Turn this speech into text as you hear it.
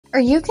Are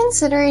you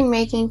considering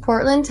making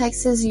Portland,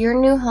 Texas your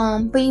new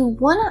home, but you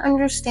want to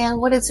understand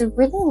what it's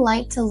really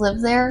like to live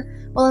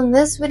there? Well, in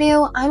this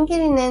video, I'm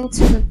getting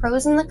into the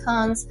pros and the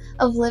cons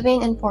of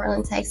living in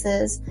Portland,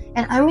 Texas,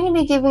 and I'm going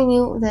to be giving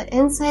you the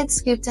inside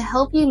scoop to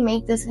help you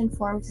make this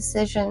informed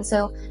decision.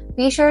 So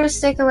be sure to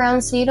stick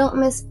around so you don't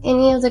miss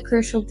any of the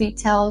crucial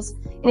details.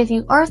 And if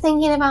you are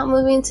thinking about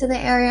moving to the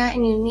area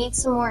and you need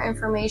some more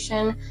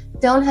information,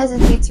 don't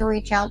hesitate to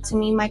reach out to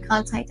me. My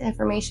contact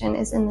information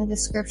is in the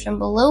description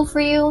below for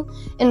you.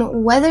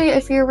 And whether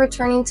if you're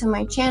returning to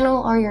my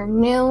channel or you're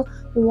new,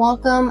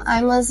 welcome.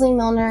 I'm Lezli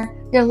Milner,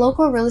 your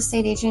local real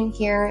estate agent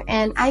here,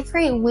 and I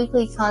create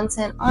weekly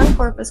content on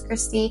Corpus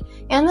Christi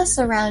and the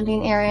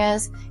surrounding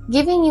areas,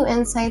 giving you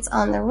insights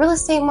on the real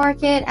estate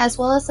market as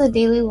well as the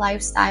daily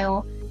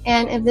lifestyle.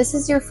 And if this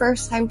is your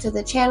first time to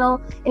the channel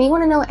and you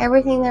want to know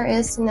everything there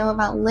is to know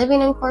about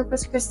living in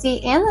Corpus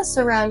Christi and the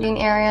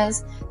surrounding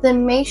areas,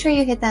 then make sure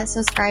you hit that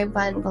subscribe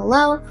button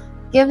below,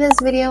 give this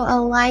video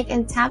a like,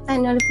 and tap that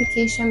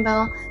notification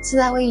bell so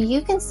that way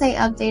you can stay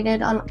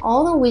updated on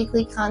all the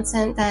weekly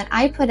content that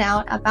I put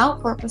out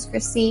about Corpus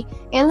Christi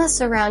and the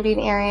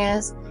surrounding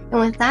areas. And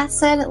with that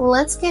said,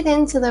 let's get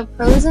into the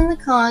pros and the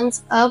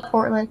cons of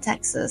Portland,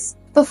 Texas.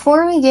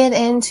 Before we get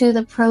into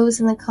the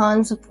pros and the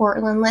cons of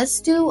Portland, let's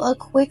do a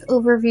quick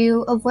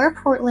overview of where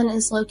Portland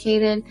is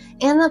located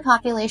and the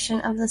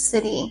population of the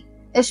city.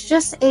 It's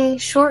just a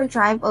short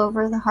drive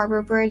over the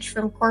Harbor Bridge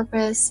from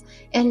Corpus,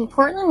 and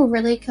Portland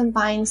really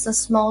combines the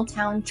small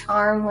town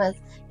charm with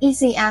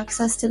easy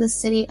access to the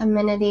city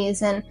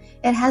amenities, and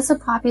it has a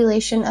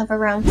population of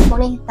around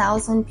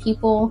 20,000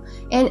 people,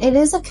 and it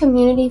is a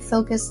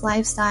community-focused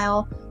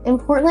lifestyle. And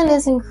Portland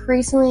is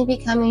increasingly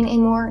becoming a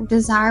more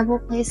desirable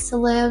place to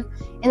live,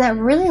 and that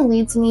really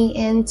leads me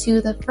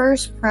into the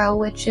first pro,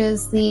 which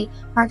is the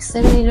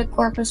proximity to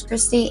Corpus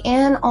Christi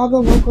and all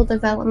the local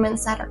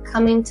developments that are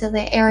coming to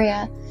the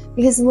area.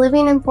 Because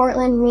living in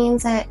Portland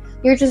means that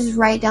you're just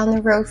right down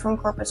the road from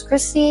Corpus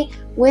Christi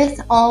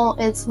with all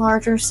its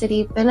larger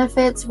city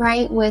benefits,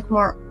 right? With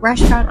more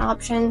restaurant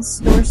options,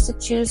 stores to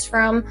choose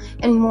from,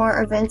 and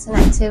more events and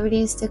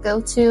activities to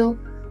go to.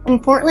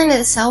 And Portland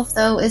itself,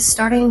 though, is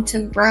starting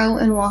to grow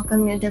and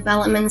welcome new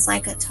developments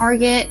like a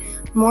Target,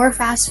 more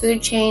fast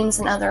food chains,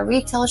 and other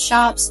retail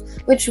shops,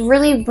 which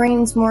really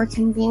brings more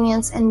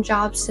convenience and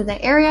jobs to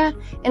the area.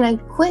 And a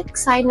quick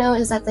side note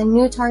is that the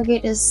new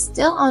Target is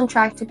still on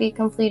track to be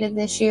completed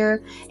this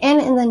year,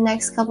 and in the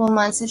next couple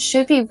months, it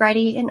should be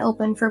ready and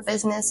open for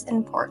business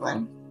in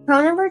Portland.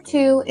 Pro number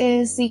 2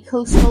 is the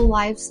coastal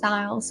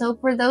lifestyle. So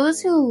for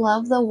those who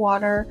love the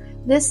water,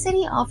 this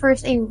city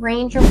offers a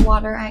range of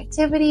water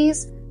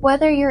activities.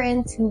 Whether you're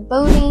into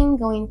boating,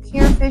 going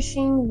pier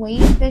fishing,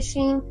 wade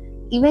fishing,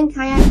 even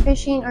kayak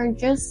fishing, or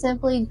just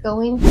simply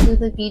going to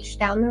the beach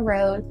down the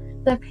road,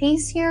 the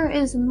pace here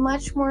is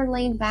much more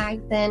laid back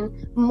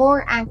than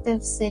more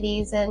active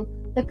cities, and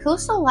the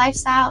coastal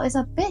lifestyle is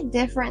a bit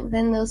different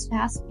than those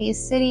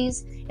fast-paced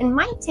cities and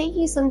might take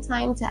you some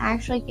time to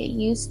actually get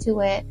used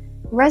to it.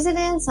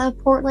 Residents of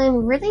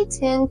Portland really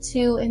tend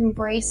to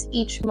embrace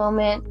each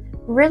moment,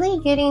 really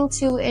getting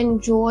to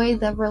enjoy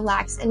the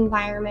relaxed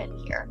environment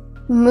here.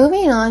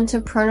 Moving on to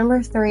pro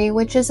number 3,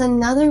 which is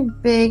another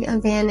big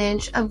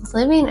advantage of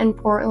living in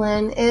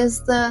Portland,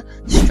 is the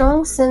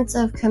strong sense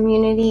of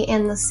community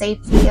and the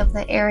safety of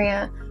the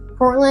area.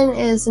 Portland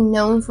is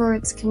known for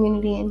its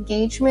community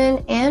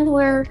engagement and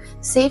where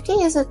safety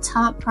is a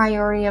top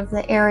priority of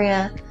the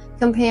area.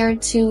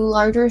 Compared to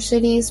larger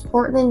cities,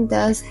 Portland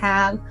does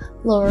have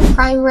lower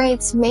crime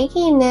rates,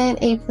 making it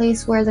a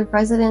place where the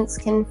residents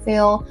can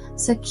feel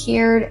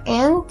secured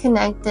and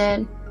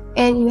connected.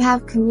 And you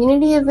have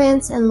community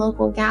events and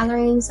local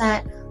gatherings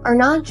that are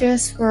not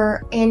just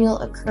for annual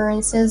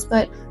occurrences,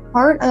 but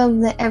part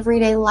of the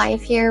everyday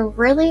life here,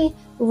 really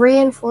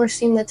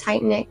reinforcing the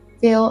tight-knit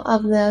feel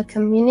of the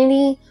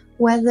community,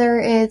 whether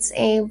it's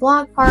a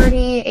block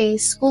party, a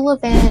school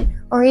event,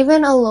 or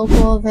even a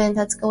local event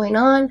that's going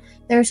on.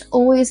 There's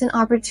always an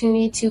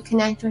opportunity to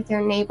connect with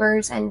your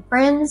neighbors and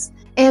friends.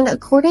 And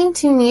according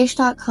to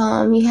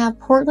niche.com, you have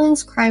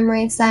Portland's crime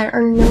rates that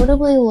are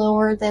notably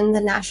lower than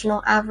the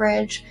national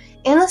average,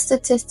 and the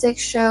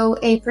statistics show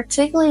a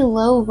particularly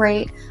low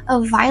rate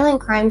of violent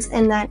crimes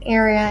in that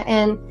area,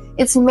 and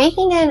it's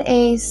making it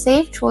a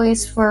safe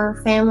choice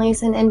for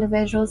families and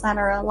individuals that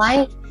are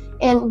alike.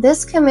 And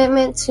this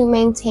commitment to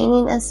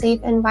maintaining a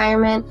safe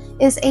environment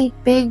is a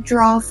big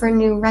draw for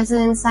new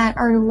residents that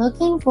are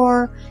looking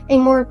for a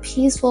more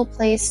peaceful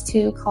place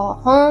to call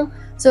home.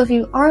 So if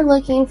you are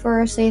looking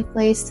for a safe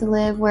place to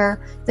live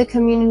where the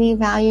community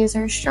values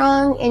are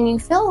strong and you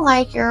feel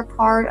like you're a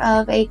part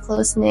of a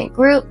close-knit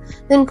group,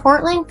 then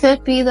Portland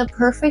could be the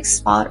perfect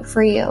spot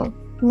for you.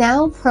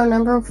 Now pro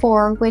number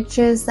 4, which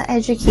is the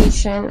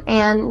education,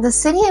 and the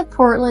City of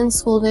Portland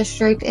School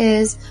District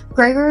is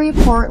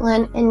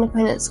Gregory-Portland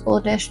Independent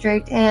School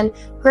District, and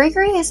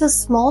Gregory is a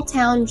small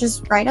town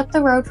just right up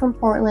the road from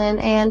Portland,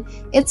 and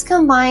it's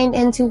combined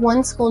into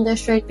one school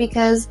district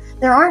because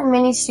there aren't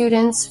many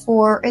students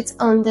for its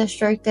own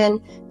district, and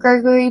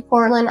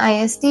Gregory-Portland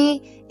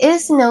ISD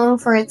is known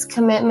for its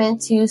commitment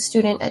to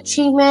student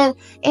achievement,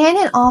 and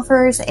it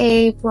offers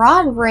a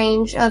broad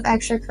range of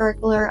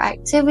extracurricular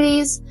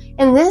activities.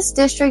 And this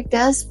district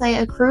does play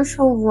a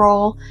crucial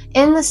role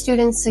in the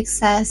students'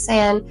 success,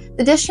 and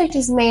the district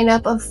is made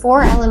up of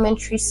 4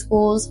 elementary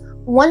schools,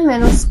 1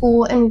 middle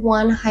school, and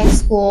 1 high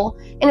school,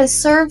 and it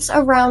serves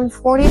around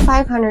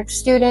 4,500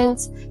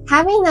 students,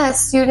 having that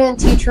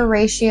student-teacher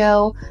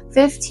ratio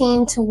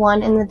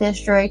 15:1 in the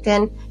district,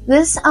 and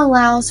this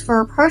allows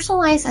for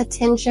personalized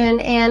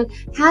attention and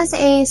has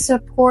a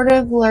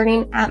supportive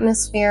learning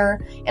atmosphere.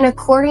 And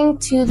according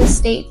to the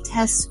state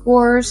test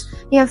scores,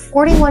 you have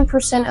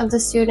 41% of the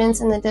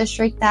students in the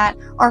district that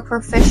are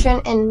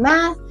proficient in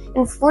math,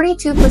 and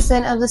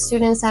 42% of the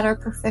students that are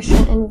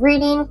proficient in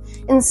reading.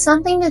 And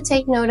something to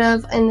take note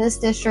of in this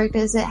district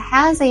is it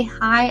has a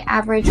high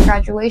average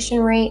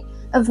graduation rate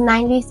of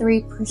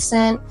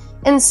 93%.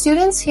 And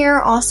students here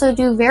also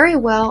do very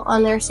well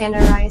on their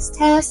standardized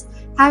tests,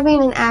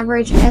 having an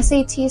average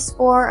SAT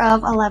score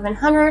of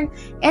 1100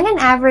 and an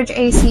average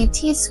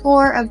ACT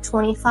score of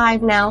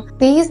 25. Now,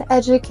 these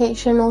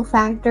educational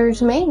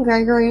factors make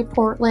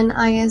Gregory-Portland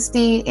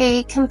ISD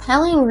a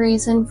compelling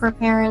reason for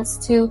parents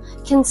to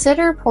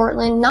consider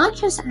Portland not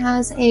just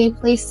as a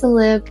place to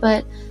live,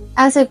 but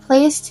as a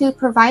place to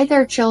provide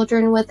their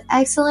children with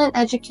excellent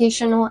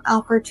educational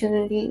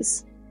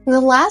opportunities. The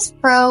last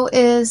pro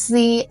is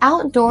the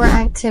outdoor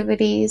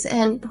activities,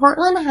 and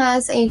Portland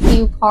has a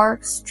few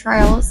parks,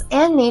 trails,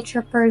 and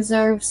nature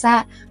preserves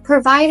that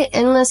provide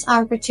endless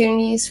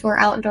opportunities for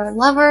outdoor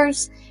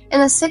lovers. And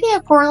the City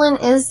of Portland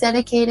is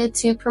dedicated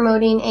to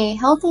promoting a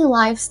healthy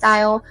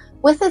lifestyle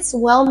with its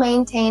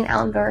well-maintained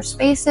outdoor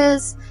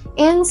spaces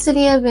and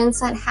city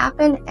events that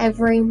happen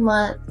every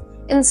month.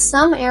 In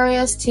some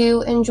areas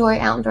to enjoy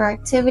outdoor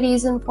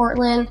activities in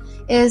Portland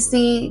is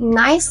the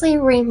nicely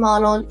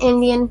remodeled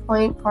Indian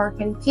Point Park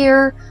and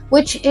Pier,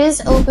 which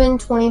is open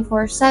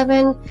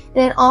 24/7,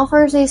 and it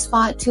offers a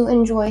spot to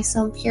enjoy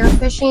some pier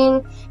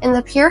fishing. And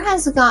the pier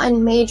has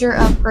gotten major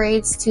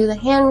upgrades to the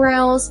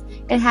handrails.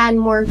 It had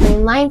more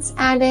green lights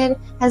added,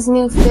 has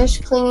new fish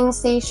cleaning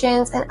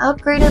stations, and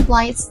upgraded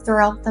lights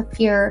throughout the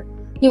pier.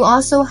 You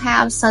also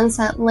have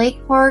Sunset Lake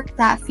Park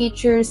that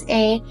features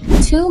a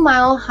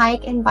 2-mile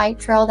hike and bike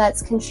trail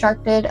that's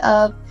constructed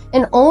of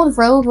an old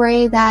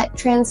roadway that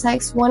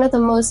transects one of the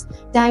most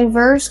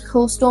diverse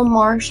coastal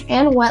marsh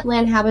and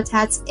wetland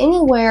habitats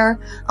anywhere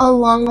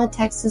along the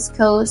Texas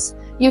coast.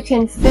 You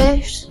can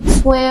fish,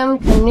 swim,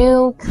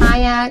 canoe,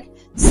 kayak,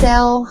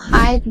 sail,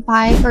 hike,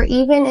 bike, or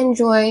even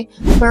enjoy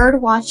bird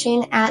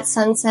watching at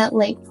Sunset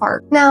Lake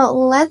Park. Now,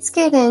 let's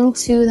get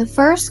into the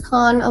first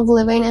con of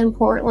living in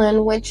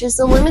Portland, which is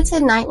the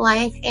limited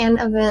nightlife and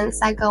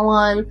events that go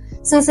on.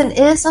 Since it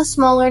is a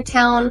smaller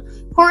town,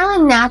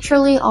 Portland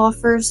naturally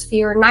offers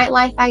fewer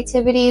nightlife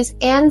activities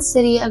and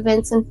city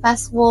events and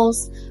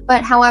festivals,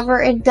 but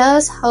however, it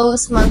does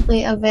host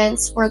monthly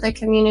events for the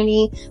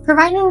community,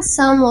 providing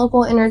some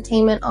local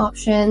entertainment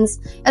options,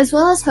 as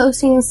well as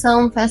hosting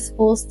some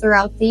festivals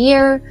throughout the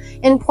year.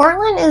 And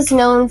Portland is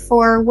known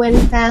for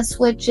Winfest,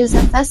 which is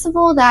a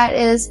festival that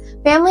is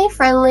family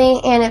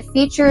friendly, and it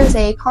features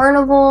a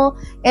carnival,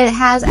 it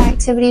has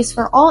activities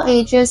for all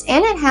ages,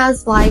 and it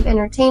has live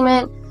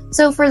entertainment.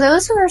 So for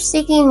those who are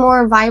seeking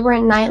more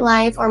vibrant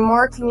nightlife or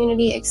more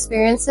community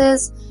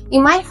experiences,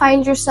 you might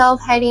find yourself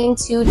heading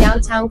to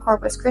downtown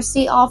Corpus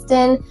Christi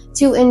often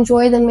to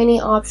enjoy the many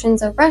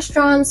options of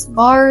restaurants,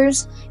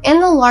 bars,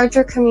 and the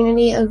larger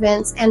community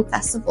events and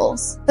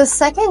festivals. The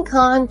second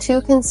con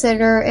to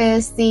consider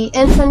is the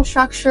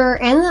infrastructure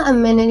and the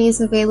amenities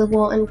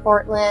available in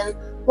Portland.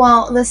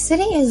 While the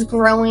city is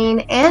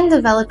growing and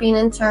developing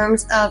in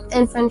terms of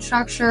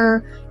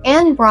infrastructure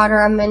and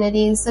broader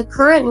amenities, the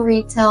current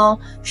retail,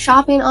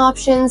 shopping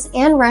options,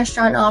 and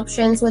restaurant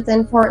options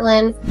within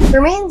Portland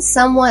remain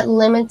somewhat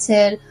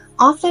limited,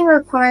 often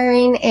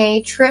requiring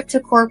a trip to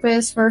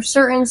Corpus for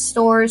certain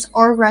stores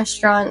or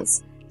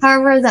restaurants.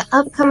 However, the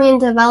upcoming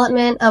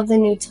development of the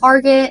new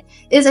Target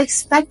is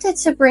expected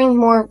to bring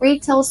more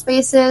retail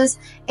spaces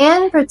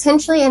and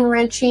potentially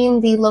enriching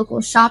the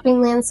local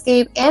shopping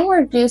landscape and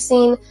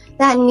reducing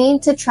that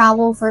need to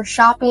travel for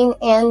shopping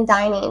and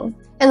dining.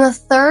 And the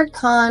third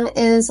con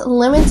is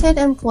limited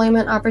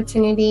employment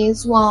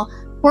opportunities. While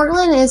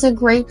Portland is a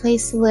great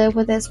place to live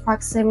with its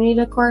proximity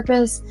to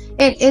Corpus,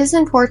 it is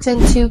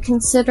important to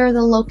consider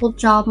the local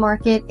job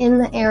market in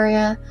the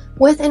area.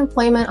 With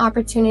employment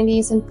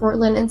opportunities in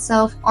Portland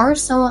itself are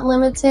somewhat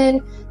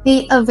limited,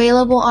 the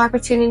available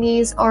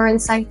opportunities are in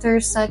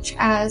sectors such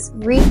as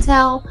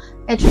retail,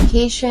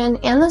 education,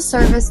 and the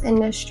service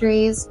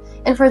industries.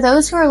 And for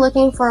those who are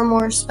looking for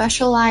more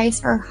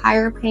specialized or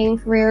higher paying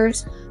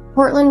careers,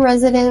 Portland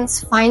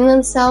residents find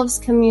themselves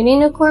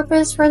commuting to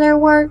Corpus for their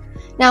work.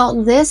 Now,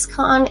 this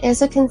con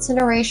is a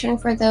consideration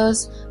for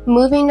those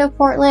moving to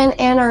Portland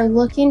and are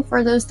looking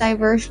for those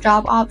diverse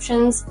job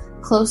options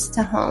close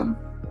to home.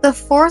 The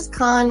fourth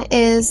con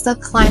is the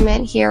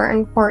climate here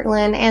in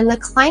Portland, and the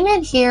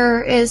climate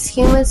here is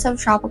humid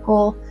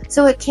subtropical,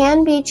 so it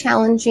can be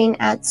challenging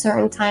at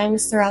certain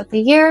times throughout the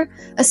year,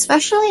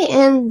 especially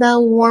in the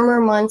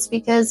warmer months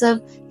because of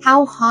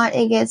how hot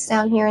it gets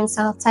down here in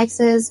South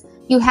Texas.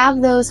 You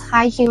have those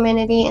high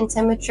humidity and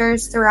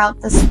temperatures throughout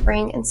the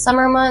spring and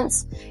summer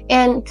months,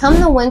 and come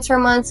the winter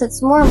months,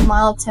 it's more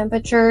mild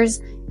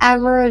temperatures,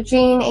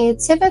 averaging a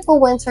typical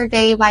winter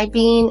day by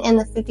being in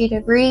the 50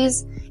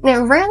 degrees. And it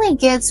rarely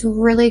gets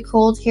really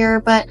cold here,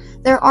 but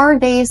there are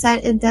days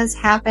that it does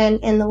happen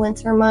in the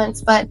winter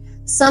months. But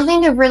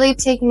something to really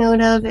take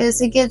note of is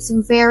it gets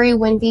very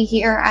windy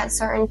here at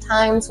certain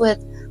times,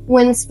 with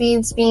wind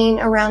speeds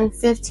being around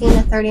 15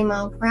 to 30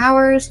 miles per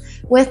hour,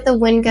 with the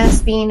wind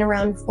gusts being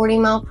around 40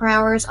 miles per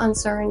hour on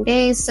certain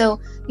days. So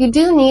you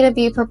do need to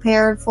be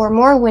prepared for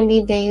more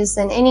windy days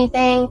than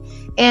anything.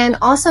 And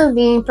also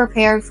being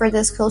prepared for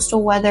this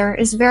coastal weather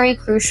is very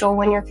crucial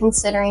when you're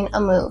considering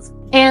a move.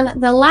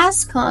 And the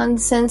last con,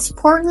 since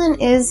Portland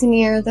is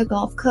near the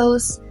Gulf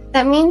Coast,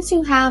 that means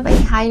you have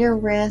a higher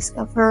risk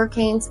of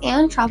hurricanes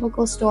and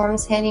tropical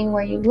storms hitting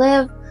where you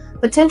live.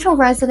 Potential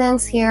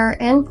residents here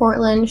in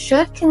Portland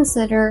should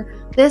consider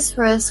this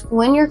risk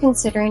when you're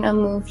considering a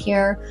move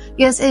here,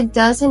 because it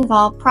does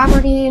involve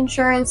property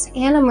insurance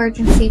and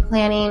emergency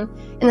planning,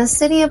 and the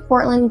city of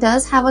Portland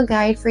does have a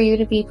guide for you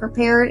to be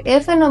prepared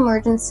if an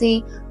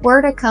emergency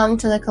were to come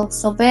to the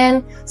coastal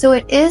bend, so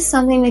it is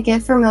something to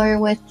get familiar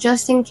with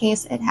just in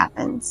case it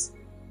happens.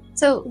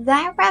 So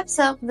that wraps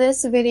up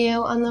this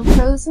video on the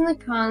pros and the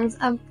cons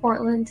of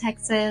Portland,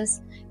 Texas.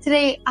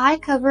 Today I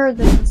covered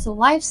the coastal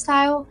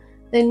lifestyle,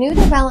 the new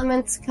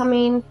developments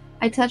coming,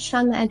 I touched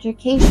on the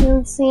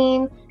education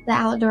scene, the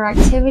outdoor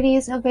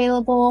activities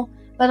available,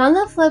 but on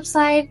the flip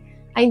side,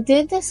 I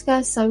did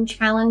discuss some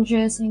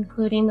challenges,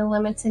 including the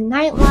limited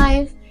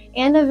nightlife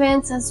and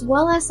events, as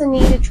well as the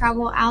need to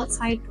travel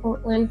outside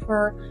Portland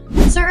for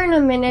certain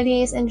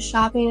amenities and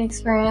shopping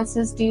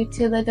experiences due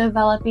to the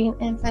developing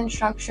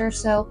infrastructure.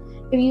 So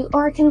if you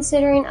are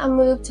considering a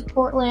move to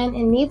Portland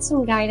and need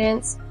some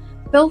guidance,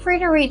 feel free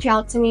to reach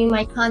out to me.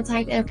 My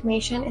contact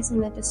information is in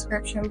the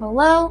description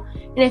below.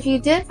 And if you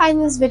did find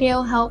this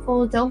video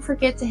helpful, don't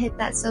forget to hit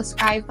that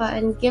subscribe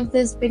button, give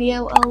this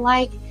video a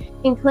like,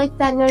 and click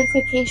that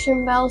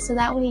notification bell so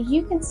that way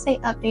you can stay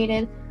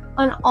updated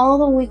on all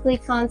the weekly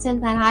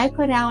content that I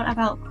put out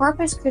about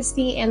Corpus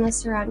Christi and the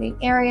surrounding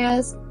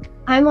areas.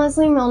 I'm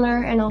Lezli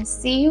Milner, and I'll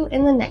see you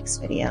in the next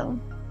video.